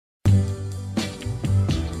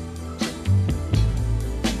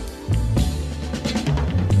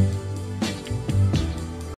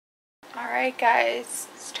Alright guys,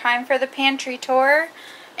 it's time for the pantry tour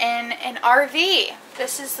in an RV.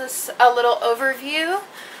 This is a little overview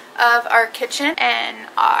of our kitchen and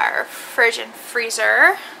our fridge and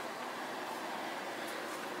freezer.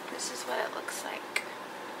 This is what it looks like.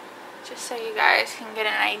 Just so you guys can get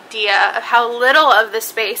an idea of how little of the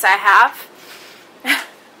space I have.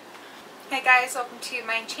 Hey guys, welcome to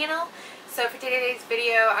my channel. So for today's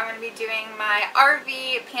video, I'm going to be doing my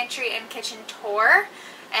RV pantry and kitchen tour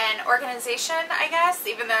and organization, I guess,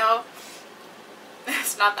 even though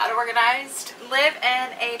it's not that organized. Live in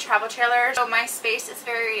a travel trailer, so my space is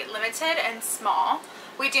very limited and small.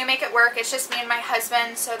 We do make it work. It's just me and my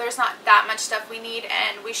husband, so there's not that much stuff we need,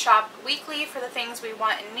 and we shop weekly for the things we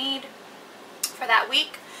want and need for that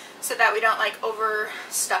week so that we don't like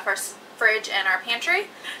overstuff our fridge and our pantry.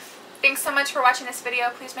 Thanks so much for watching this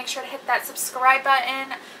video. Please make sure to hit that subscribe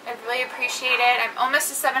button. I really appreciate it. I'm almost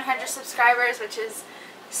to 700 subscribers, which is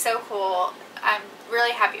so cool. I'm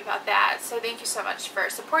really happy about that. So thank you so much for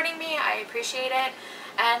supporting me. I appreciate it.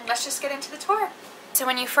 And let's just get into the tour. So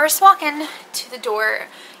when you first walk in to the door,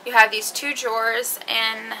 you have these two drawers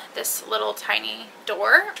and this little tiny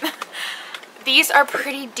door. These are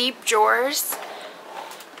pretty deep drawers.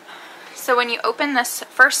 So when you open this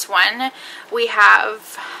first one, we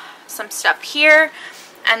have some stuff here,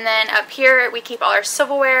 and then up here we keep all our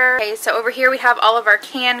silverware. Okay, so over here we have all of our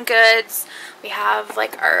canned goods. We have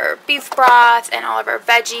like our beef broth and all of our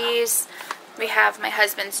veggies. We have my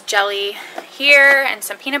husband's jelly here and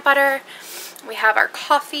some peanut butter. We have our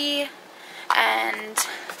coffee, and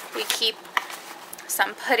we keep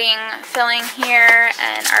some pudding filling here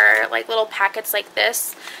and our like little packets like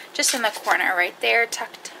this just in the corner right there,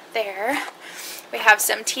 tucked there. We have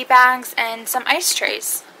some tea bags and some ice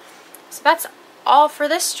trays. So that's all for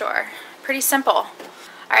this drawer. Pretty simple.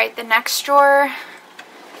 Alright, the next drawer.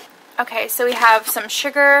 Okay, so we have some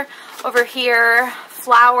sugar over here,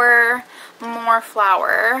 flour, more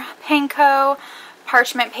flour, panko,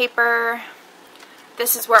 parchment paper.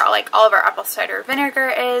 This is where like all of our apple cider vinegar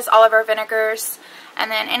is, all of our vinegars.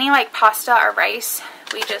 And then any like pasta or rice,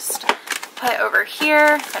 we just put over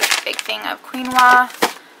here. Got a big thing of quinoa.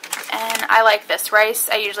 And I like this rice.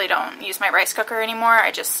 I usually don't use my rice cooker anymore.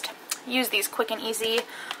 I just use these quick and easy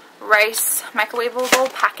rice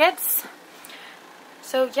microwavable packets.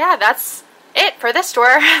 So yeah, that's it for this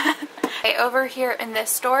store. Okay, over here in this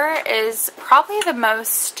store is probably the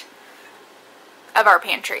most of our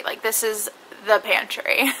pantry. Like, this is the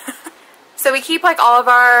pantry. So we keep like all of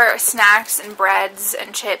our snacks and breads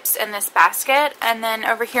and chips in this basket, and then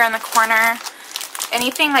over here in the corner,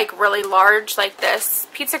 anything like really large like this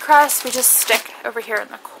pizza crust, we just stick over here in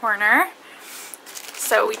the corner.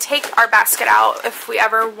 So we take our basket out if we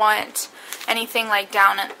ever want anything like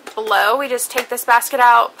down below. We just take this basket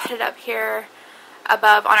out, put it up here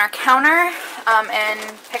above on our counter, and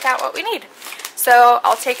pick out what we need. So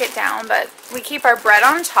I'll take it down, but we keep our bread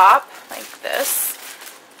on top like this.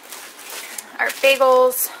 Our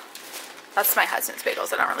bagels, that's my husband's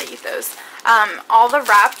bagels, I don't really eat those. All the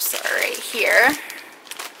wraps are right here.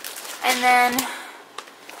 And then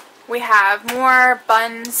we have more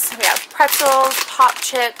buns, we have pretzels, pop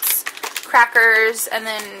chips, crackers, and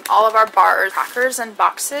then all of our bars, crackers and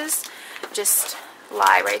boxes just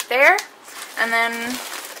lie right there. And then,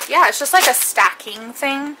 yeah, it's just like a stacking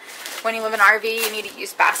thing. When you live in an RV, you need to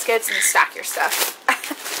use baskets and stack your stuff.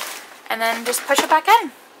 And then just push it back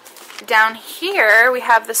in. Down here, we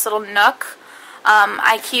have this little nook.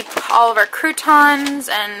 I keep all of our croutons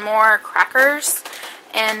and more crackers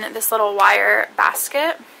in this little wire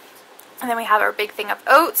basket. And then we have our big thing of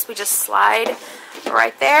oats. We just slide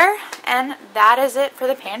right there. And that is it for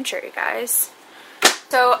the pantry, guys.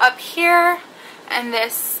 So up here and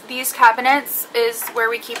these cabinets is where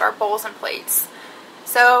we keep our bowls and plates.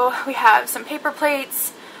 So we have some paper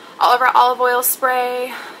plates, all of our olive oil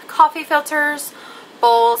spray, coffee filters,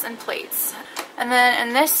 bowls, and plates. And then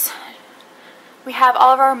in this, we have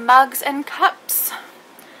all of our mugs and cups.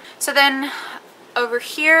 So then over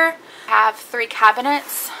here, I have 3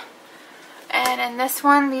 cabinets. And in this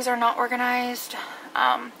one, these are not organized.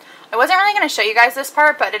 I wasn't really going to show you guys this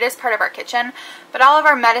part, but it is part of our kitchen. But all of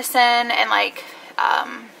our medicine and like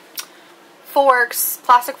forks,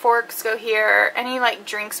 plastic forks go here. Any like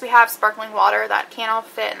drinks we have, sparkling water, that can't all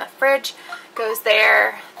fit in the fridge, goes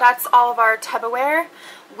there. That's all of our Tupperware.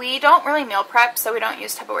 We don't really meal prep, so we don't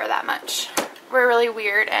use Tupperware that much. We're really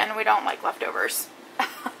weird and we don't like leftovers.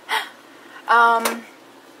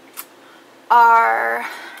 Our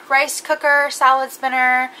rice cooker, salad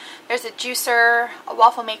spinner, there's a juicer, a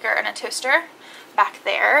waffle maker, and a toaster back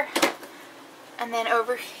there. And then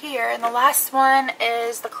over here, and the last one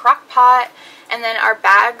is the crock pot, and then our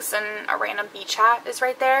bags and a random beach hat is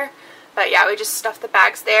right there. But yeah, we just stuff the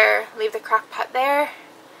bags there, leave the crock pot there,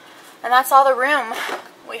 and that's all the room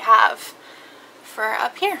we have for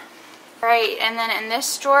up here. Right, and then in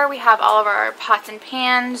this drawer we have all of our pots and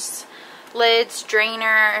pans, lids,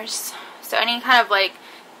 drainers, so any kind of like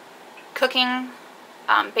cooking,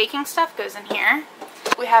 baking stuff goes in here.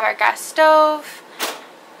 We have our gas stove,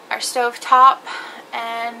 our stove top,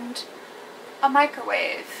 and a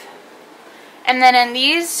microwave. And then in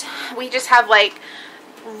these we just have like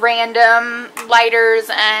random lighters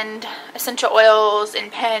and essential oils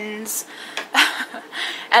and pens.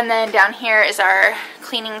 And then down here is our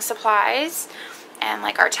cleaning supplies, and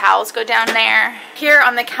like our towels go down there. Here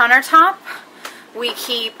on the countertop we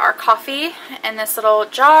keep our coffee in this little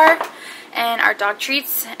jar and our dog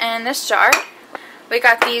treats in this jar. We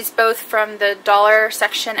got these both from the dollar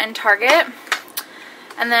section in Target.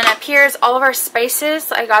 And then up here is all of our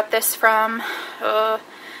spices. I got this from, I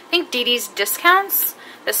think Dee Dee's Discounts.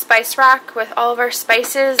 The spice rack with all of our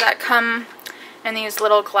spices that come in these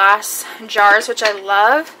little glass jars, which I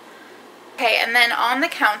love. Okay, and then on the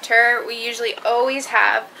counter, we usually always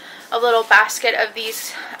have a little basket of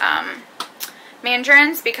these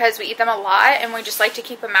mandarins because we eat them a lot and we just like to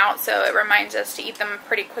keep them out, so it reminds us to eat them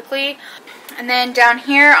pretty quickly. And then down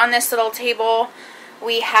here on this little table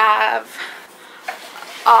we have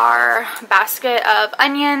our basket of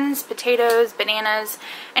onions, potatoes, bananas,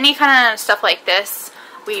 any kind of stuff like this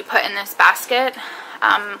we put in this basket.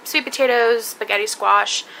 Sweet potatoes, spaghetti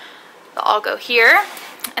squash, they'll all go here.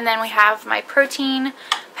 And then we have my protein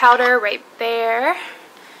powder right there.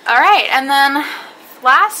 Alright, and then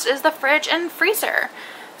last is the fridge and freezer.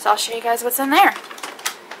 So I'll show you guys what's in there.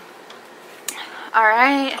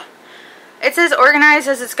 Alright, it's as organized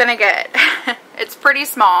as it's gonna get. It's pretty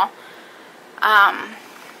small.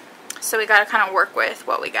 So we gotta kind of work with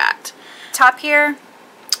what we got. Top here,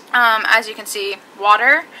 as you can see,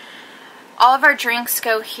 water. All of our drinks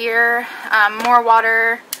go here. More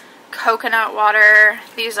water, coconut water.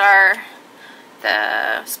 These are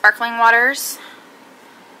the sparkling waters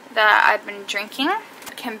that I've been drinking.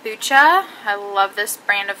 Kombucha. I love this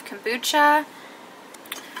brand of kombucha.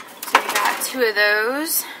 So we got 2 of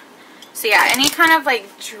those. So yeah, any kind of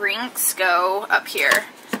like drinks go up here.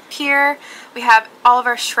 Here we have all of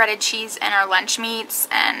our shredded cheese and our lunch meats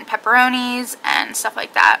and pepperonis and stuff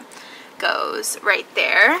like that goes right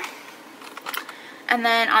there. And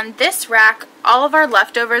then on this rack, all of our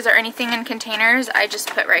leftovers or anything in containers I just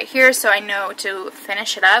put right here so I know to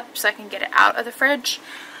finish it up so I can get it out of the fridge.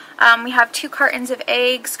 We have 2 cartons of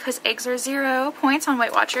eggs because eggs are 0 points on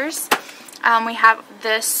Weight Watchers. We have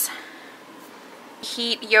this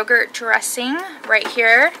Heat yogurt dressing right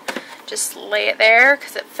here. Just lay it there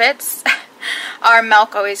because it fits. Our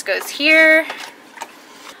milk always goes here.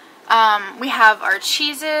 We have our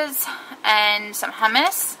cheeses and some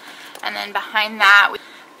hummus. And then behind that,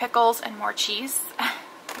 pickles and more cheese.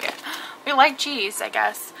 Yeah, we like cheese, I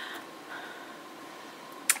guess.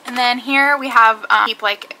 And then here we have keep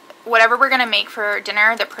like whatever we're gonna make for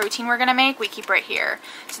dinner, the protein we're gonna make, we keep right here.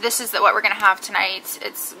 So this is what we're gonna have tonight.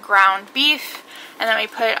 It's ground beef, and then we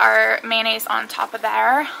put our mayonnaise on top of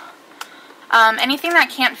there. Anything that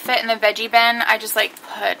can't fit in the veggie bin, I just like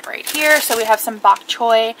put right here. So we have some bok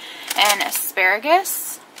choy and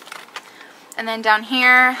asparagus. And then down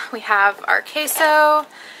here we have our queso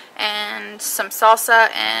and some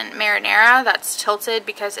salsa and marinara that's tilted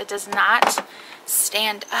because it does not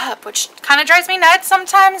stand up, which kind of drives me nuts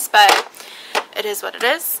sometimes, but it is what it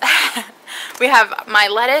is. We have my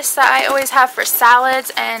lettuce that I always have for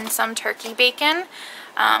salads and some turkey bacon.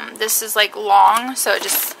 This is like long, so it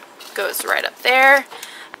just goes right up there.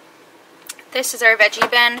 This is our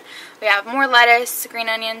veggie bin. We have more lettuce, green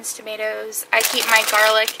onions, tomatoes. I keep my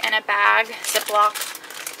garlic in a bag,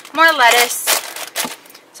 Ziploc. More lettuce.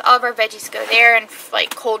 So all of our veggies go there, and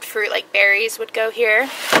like cold fruit like berries would go here.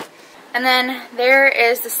 And then there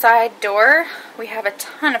is the side door. We have a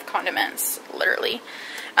ton of condiments, literally.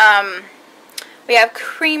 We have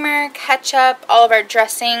creamer, ketchup, all of our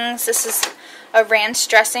dressings. This is a ranch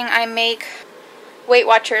dressing I make. Weight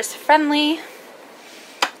Watchers friendly.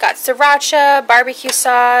 Got sriracha, barbecue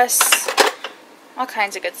sauce, all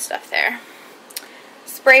kinds of good stuff there.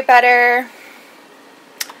 Spray butter,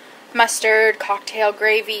 mustard, cocktail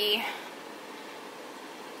gravy.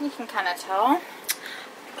 You can kind of tell.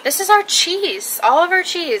 This is our cheese, all of our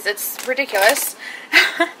cheese. It's ridiculous.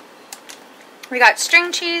 We got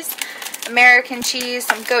string cheese, American cheese,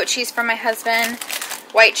 some goat cheese for my husband,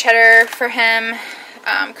 white cheddar for him,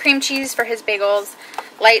 cream cheese for his bagels,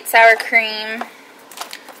 light sour cream,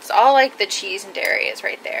 So all like the cheese and dairy is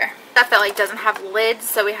right there. Stuff that like doesn't have lids,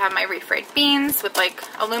 so we have my refried beans with like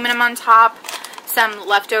aluminum on top, some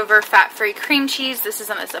leftover fat-free cream cheese. This is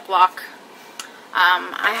in a Ziploc.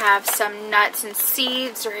 I have some nuts and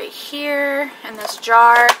seeds right here in this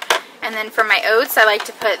jar. And then for my oats, I like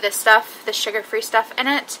to put this stuff, the sugar-free stuff in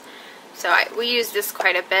it. So we use this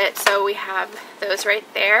quite a bit, so we have those right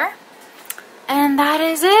there. And that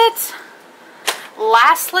is it.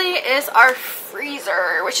 Lastly is our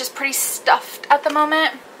freezer, which is pretty stuffed at the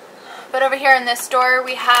moment. But over here in this door,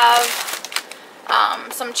 we have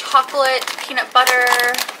some chocolate peanut butter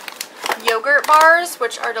yogurt bars,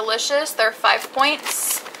 which are delicious. They're 5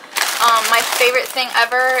 points. My favorite thing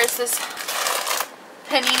ever is this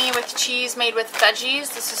panini with cheese made with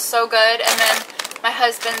veggies. This is so good. And then my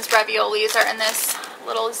husband's raviolis are in this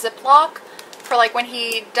little Ziploc for like when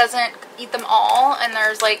he doesn't eat them all, and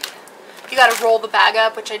there's like, you gotta roll the bag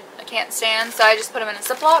up, which I can't stand, so I just put them in a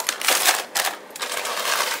Ziploc.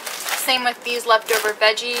 Same with these leftover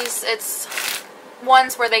veggies. It's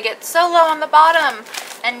ones where they get so low on the bottom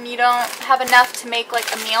and you don't have enough to make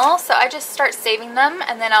like a meal, so I just start saving them,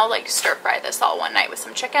 and then I'll like stir fry this all one night with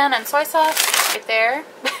some chicken and soy sauce right there.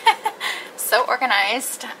 So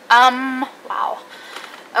organized. Wow.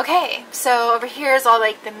 Okay, so over here is all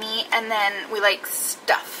like the meat, and then we like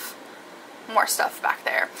stuff. More stuff back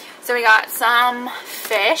there. So we got some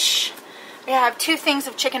fish. We have 2 things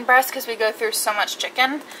of chicken breast because we go through so much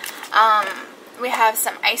chicken. We have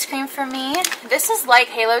some ice cream for me. This is like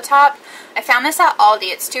Halo Top. I found this at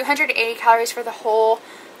Aldi. It's 280 calories for the whole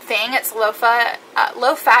thing. It's low-fat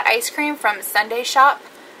ice cream from Sunday Shop.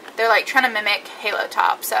 They're like trying to mimic Halo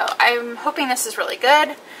Top, so I'm hoping this is really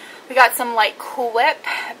good. We got some like Cool Whip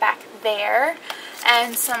back there,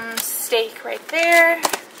 and some steak right there.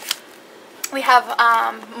 We have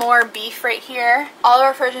more beef right here. All of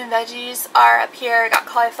our frozen veggies are up here. I got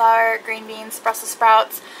cauliflower, green beans, Brussels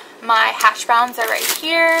sprouts. My hash browns are right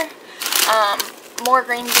here. More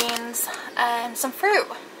green beans and some fruit.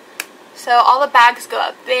 So all the bags go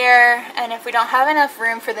up there, and if we don't have enough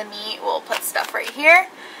room for the meat, we'll put stuff right here,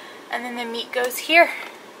 and then the meat goes here.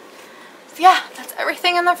 So yeah, that's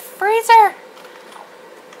everything in the freezer.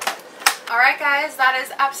 Alright guys, that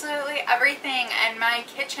is absolutely everything in my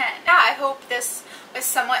kitchen. Yeah, I hope this was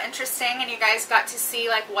somewhat interesting and you guys got to see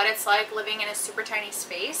like what it's like living in a super tiny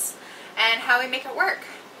space and how we make it work.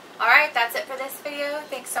 Alright, that's it for this video.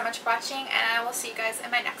 Thanks so much for watching, and I will see you guys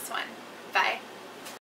in my next one. Bye.